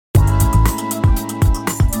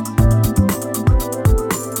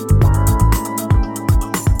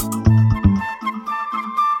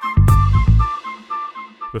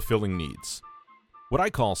filling needs. What I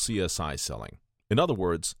call CSI selling. In other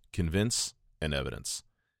words, convince and evidence.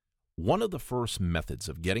 One of the first methods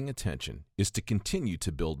of getting attention is to continue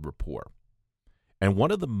to build rapport. And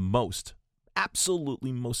one of the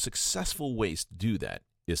absolutely most successful ways to do that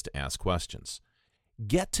is to ask questions.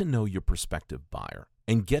 Get to know your prospective buyer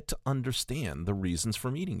and get to understand the reasons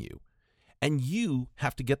for meeting you. And you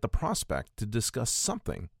have to get the prospect to discuss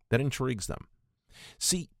something that intrigues them.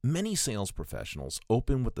 See, many sales professionals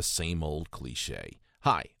open with the same old cliche.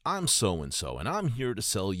 Hi, I'm so-and-so, and I'm here to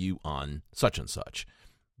sell you on such and such.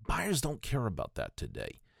 Buyers don't care about that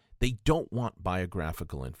today. They don't want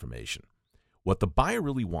biographical information. What the buyer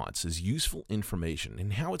really wants is useful information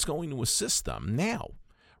and how it's going to assist them now.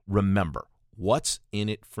 Remember, what's in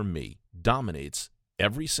it for me dominates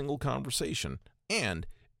every single conversation and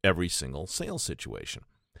every single sales situation.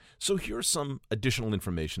 So here's some additional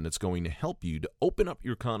information that's going to help you to open up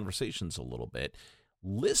your conversations a little bit,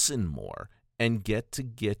 listen more, and get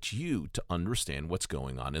you to understand what's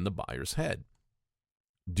going on in the buyer's head.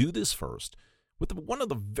 Do this first with one of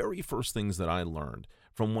the very first things that I learned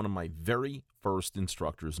from one of my very first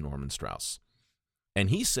instructors, Norman Strauss.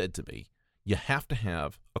 And he said to me, you have to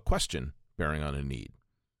have a question bearing on a need.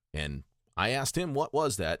 And I asked him, what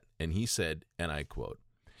was that? And he said, and I quote,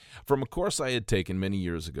 from a course I had taken many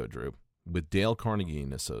years ago, Drew, with Dale Carnegie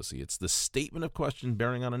and Associates, the statement of question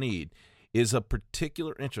bearing on a need is of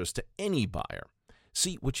particular interest to any buyer.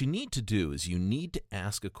 See, what you need to do is you need to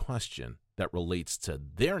ask a question that relates to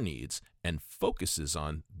their needs and focuses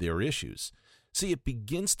on their issues. See, it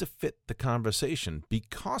begins to fit the conversation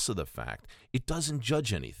because of the fact it doesn't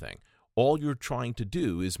judge anything. All you're trying to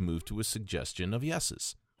do is move to a suggestion of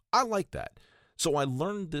yeses. I like that. So I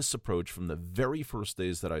learned this approach from the very first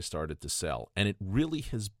days that I started to sell, and it really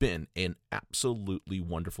has been an absolutely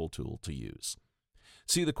wonderful tool to use.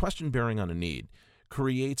 See, the question bearing on a need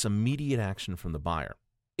creates immediate action from the buyer.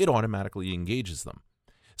 It automatically engages them.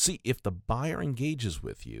 See, if the buyer engages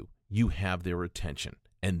with you, you have their attention,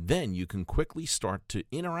 and then you can quickly start to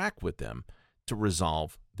interact with them to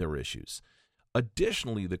resolve their issues.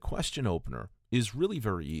 Additionally, the question opener is really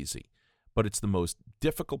very easy, but it's the most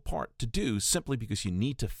difficult part to do simply because you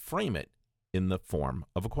need to frame it in the form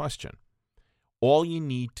of a question. All you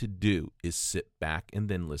need to do is sit back and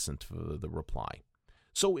then listen to the reply.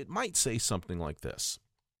 So it might say something like this.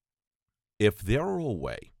 If there were a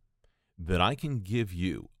way that I can give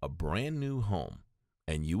you a brand new home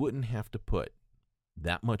and you wouldn't have to put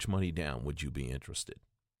that much money down, would you be interested?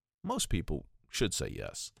 Most people should say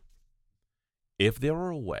yes. If there were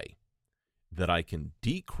a way that I can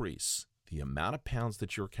decrease the amount of pounds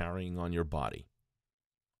that you're carrying on your body,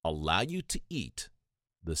 allow you to eat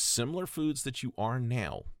the similar foods that you are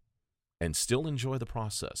now, and still enjoy the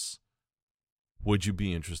process, would you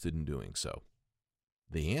be interested in doing so?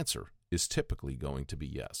 The answer is typically going to be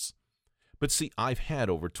yes. But see, I've had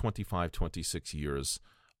over 25, 26 years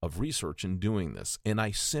of research in doing this, and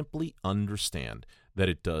I simply understand that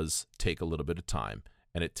it does take a little bit of time,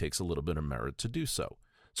 and it takes a little bit of merit to do so.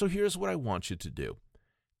 So here's what I want you to do.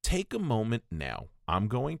 Take a moment now. I'm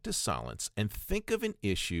going to silence and think of an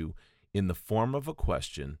issue in the form of a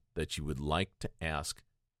question that you would like to ask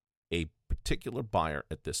a particular buyer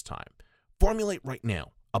at this time. Formulate right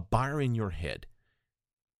now a buyer in your head.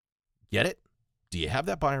 Get it? Do you have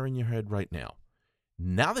that buyer in your head right now?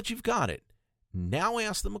 Now that you've got it, now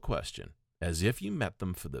ask them a question as if you met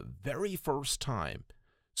them for the very first time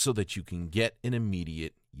so that you can get an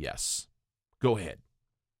immediate yes. Go ahead.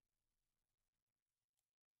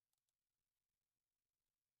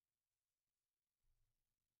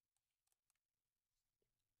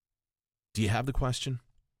 Do you have the question?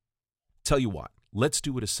 Tell you what, let's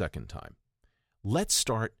do it a second time. Let's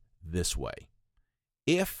start this way.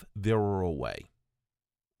 If there were a way,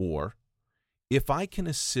 or if I can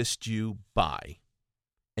assist you by,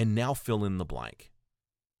 and now fill in the blank.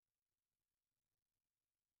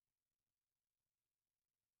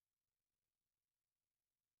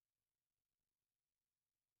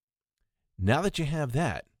 Now that you have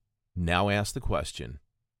that, now ask the question,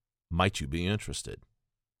 might you be interested?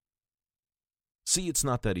 See, it's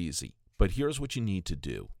not that easy, but here's what you need to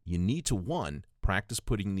do. You need to, 1, practice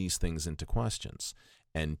putting these things into questions.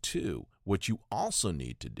 And 2, what you also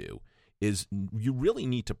need to do is you really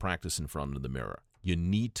need to practice in front of the mirror. You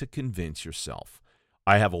need to convince yourself.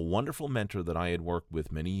 I have a wonderful mentor that I had worked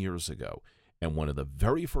with many years ago, and one of the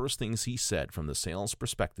very first things he said from the sales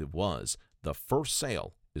perspective was, the first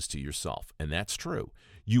sale is to yourself. And that's true.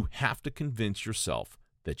 You have to convince yourself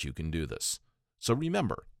that you can do this. So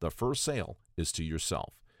remember, the first sale is to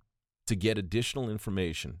yourself. To get additional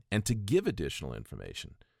information and to give additional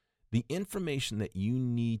information, The information that you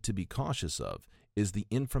need to be cautious of is the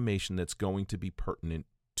information that's going to be pertinent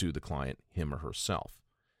to the client, him or herself.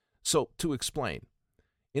 So, to explain,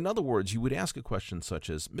 in other words, you would ask a question such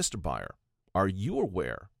as, Mr. Buyer, are you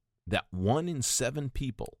aware that 1 in 7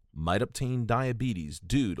 people might obtain diabetes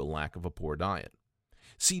due to lack of a poor diet?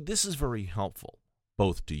 See, this is very helpful,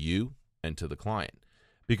 both to you and to the client,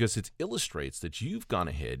 because it illustrates that you've gone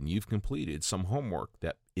ahead and you've completed some homework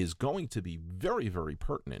that is going to be very, very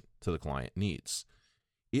pertinent to the client needs.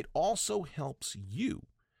 It also helps you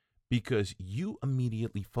because you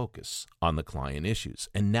immediately focus on the client issues,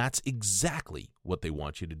 and that's exactly what they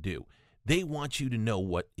want you to do. They want you to know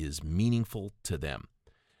what is meaningful to them.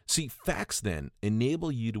 See, facts then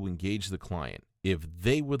enable you to engage the client if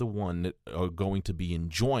they were the one that are going to be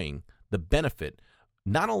enjoying the benefit,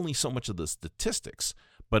 not only so much of the statistics,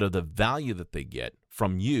 but of the value that they get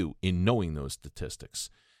from you in knowing those statistics.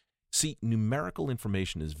 See, numerical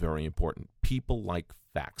information is very important. People like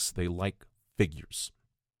facts. They like figures.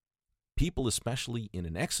 People, especially in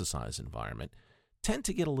an exercise environment, tend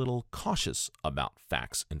to get a little cautious about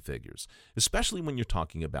facts and figures, especially when you're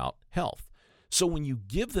talking about health. So when you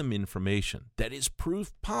give them information that is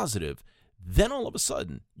proof positive, then all of a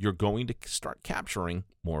sudden you're going to start capturing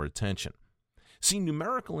more attention. See,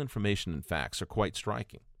 numerical information and facts are quite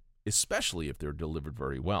striking, especially if they're delivered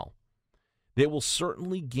very well. They will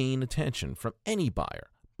certainly gain attention from any buyer,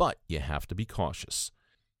 but you have to be cautious.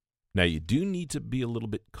 Now, you do need to be a little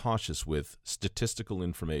bit cautious with statistical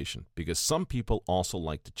information because some people also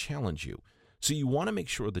like to challenge you. So you want to make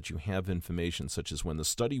sure that you have information such as when the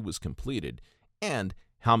study was completed and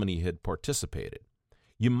how many had participated.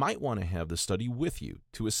 You might want to have the study with you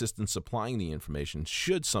to assist in supplying the information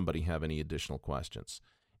should somebody have any additional questions.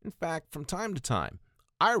 In fact, from time to time,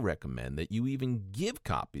 I recommend that you even give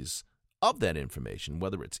copies of that information,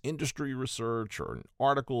 whether it's industry research or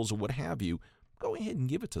articles or what have you. Go ahead and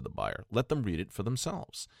give it to the buyer. Let them read it for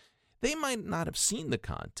themselves. They might not have seen the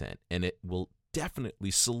content, and it will definitely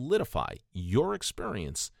solidify your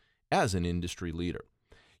experience as an industry leader.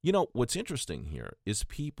 You know, what's interesting here is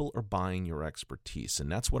people are buying your expertise,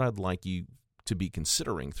 and that's what I'd like you to be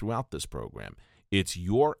considering throughout this program. It's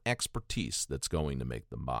your expertise that's going to make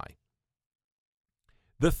them buy.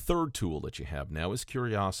 The third tool that you have now is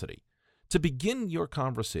curiosity. To begin your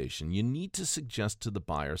conversation, you need to suggest to the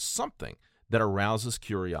buyer something that arouses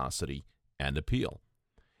curiosity and appeal.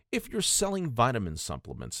 If you're selling vitamin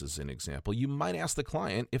supplements, as an example, you might ask the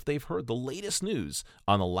client if they've heard the latest news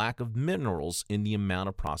on the lack of minerals in the amount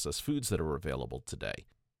of processed foods that are available today.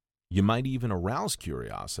 You might even arouse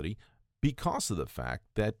curiosity because of the fact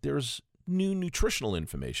that there's new nutritional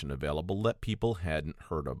information available that people hadn't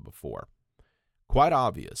heard of before. Quite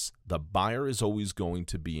obvious, the buyer is always going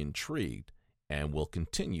to be intrigued and will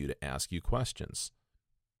continue to ask you questions.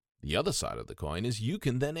 The other side of the coin is you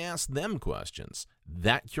can then ask them questions.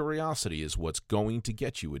 That curiosity is what's going to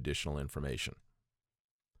get you additional information.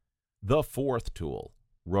 The fourth tool,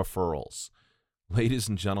 referrals. Ladies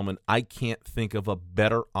and gentlemen, I can't think of a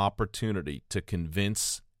better opportunity to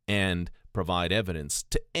convince and provide evidence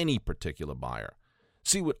to any particular buyer.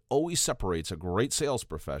 See, what always separates a great sales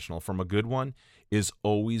professional from a good one is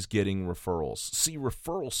always getting referrals. See,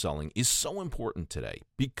 referral selling is so important today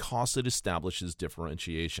because it establishes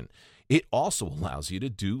differentiation. It also allows you to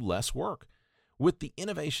do less work. With the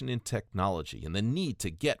innovation in technology and the need to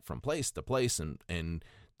get from place to place and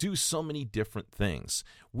do so many different things,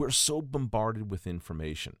 we're so bombarded with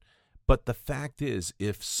information. But the fact is,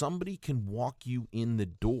 if somebody can walk you in the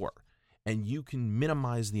door, and you can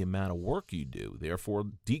minimize the amount of work you do, therefore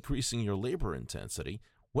decreasing your labor intensity,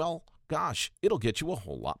 well, gosh, it'll get you a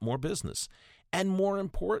whole lot more business. And more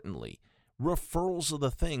importantly, referrals are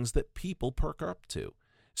the things that people perk up to.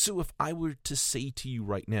 So if I were to say to you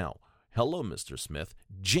right now, hello, Mr. Smith,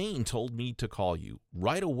 Jane told me to call you.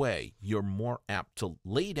 Right away, you're more apt to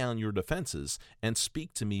lay down your defenses and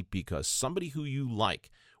speak to me because somebody who you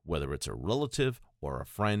like, whether it's a relative or a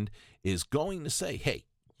friend, is going to say, hey,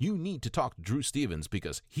 you need to talk to Drew Stevens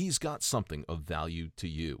because he's got something of value to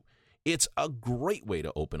you. It's a great way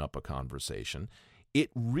to open up a conversation. It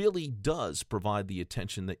really does provide the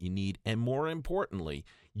attention that you need, and more importantly,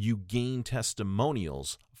 you gain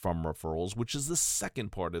testimonials from referrals, which is the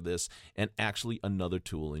second part of this and actually another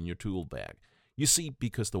tool in your tool bag. You see,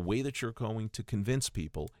 because the way that you're going to convince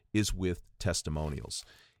people is with testimonials.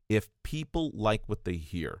 If people like what they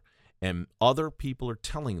hear, and other people are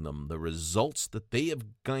telling them the results that they have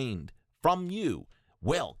gained from you,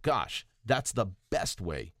 well, gosh, that's the best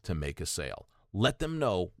way to make a sale. Let them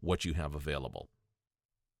know what you have available.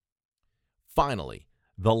 Finally,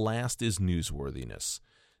 the last is newsworthiness.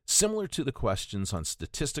 Similar to the questions on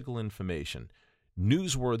statistical information,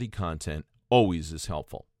 newsworthy content always is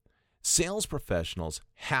helpful. Sales professionals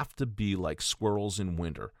have to be like squirrels in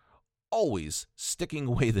winter, always sticking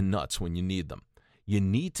away the nuts when you need them. You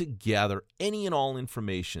need to gather any and all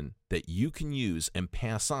information that you can use and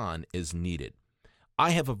pass on as needed.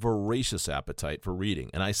 I have a voracious appetite for reading,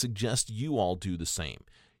 and I suggest you all do the same.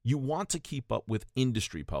 You want to keep up with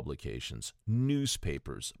industry publications,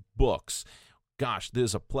 newspapers, books. Gosh,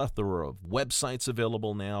 there's a plethora of websites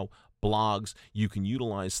available now, blogs. You can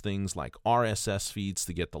utilize things like RSS feeds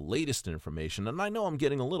to get the latest information. And I know I'm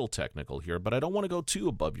getting a little technical here, but I don't want to go too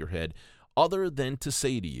above your head other than to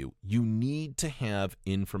say to you, you need to have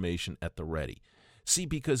information at the ready. See,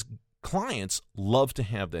 because clients love to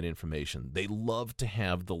have that information. They love to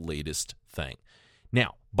have the latest thing.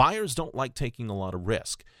 Now, buyers don't like taking a lot of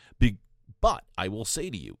risk, but I will say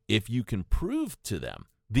to you, if you can prove to them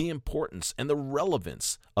the importance and the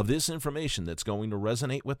relevance of this information that's going to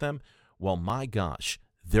resonate with them, well, my gosh,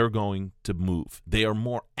 they're going to move. They are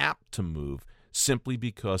more apt to move simply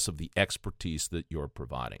because of the expertise that you're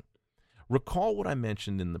providing. Recall what I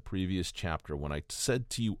mentioned in the previous chapter when I said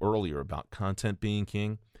to you earlier about content being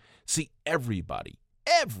king? See, everybody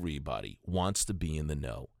wants to be in the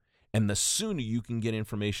know. And the sooner you can get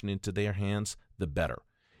information into their hands, the better.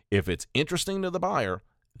 If it's interesting to the buyer,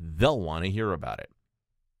 they'll want to hear about it.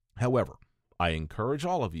 However, I encourage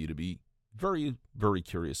all of you to be very, very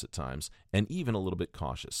curious at times and even a little bit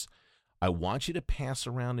cautious. I want you to pass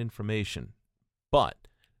around information, but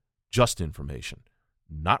just information,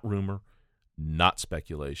 not rumor, not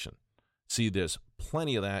speculation. See, there's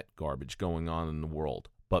plenty of that garbage going on in the world,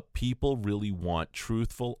 but people really want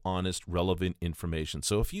truthful, honest, relevant information.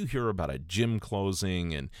 So if you hear about a gym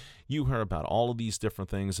closing and you hear about all of these different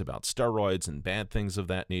things about steroids and bad things of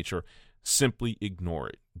that nature, simply ignore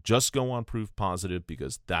it. Just go on proof positive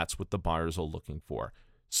because that's what the buyers are looking for.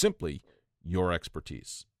 Simply your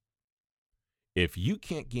expertise. If you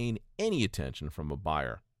can't gain any attention from a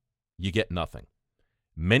buyer, you get nothing.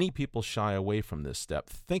 Many people shy away from this step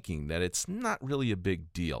thinking that it's not really a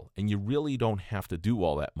big deal and you really don't have to do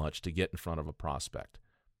all that much to get in front of a prospect.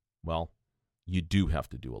 Well, you do have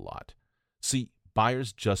to do a lot. See,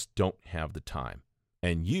 buyers just don't have the time.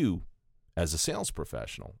 And you, as a sales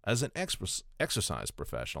professional, as an exercise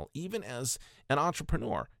professional, even as an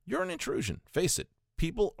entrepreneur, you're an intrusion. Face it,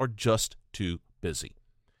 people are just too busy.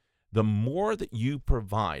 The more that you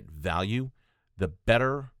provide value, the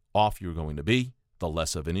better off you're going to be, the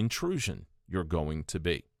less of an intrusion you're going to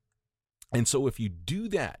be. And so if you do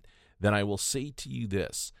that, then I will say to you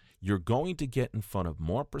this, you're going to get in front of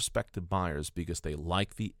more prospective buyers because they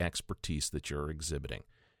like the expertise that you're exhibiting.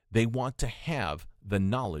 They want to have the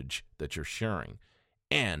knowledge that you're sharing,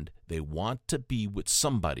 and they want to be with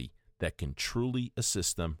somebody that can truly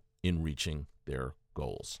assist them in reaching their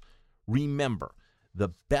goals. Remember, the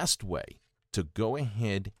best way to go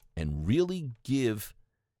ahead and really give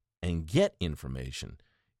and get information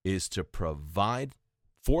is to provide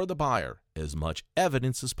for the buyer as much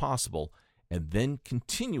evidence as possible and then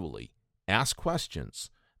continually ask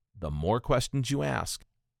questions. The more questions you ask,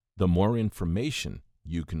 the more information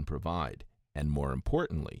you can provide. And more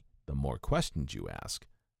importantly, the more questions you ask,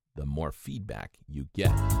 the more feedback you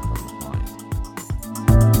get from the client.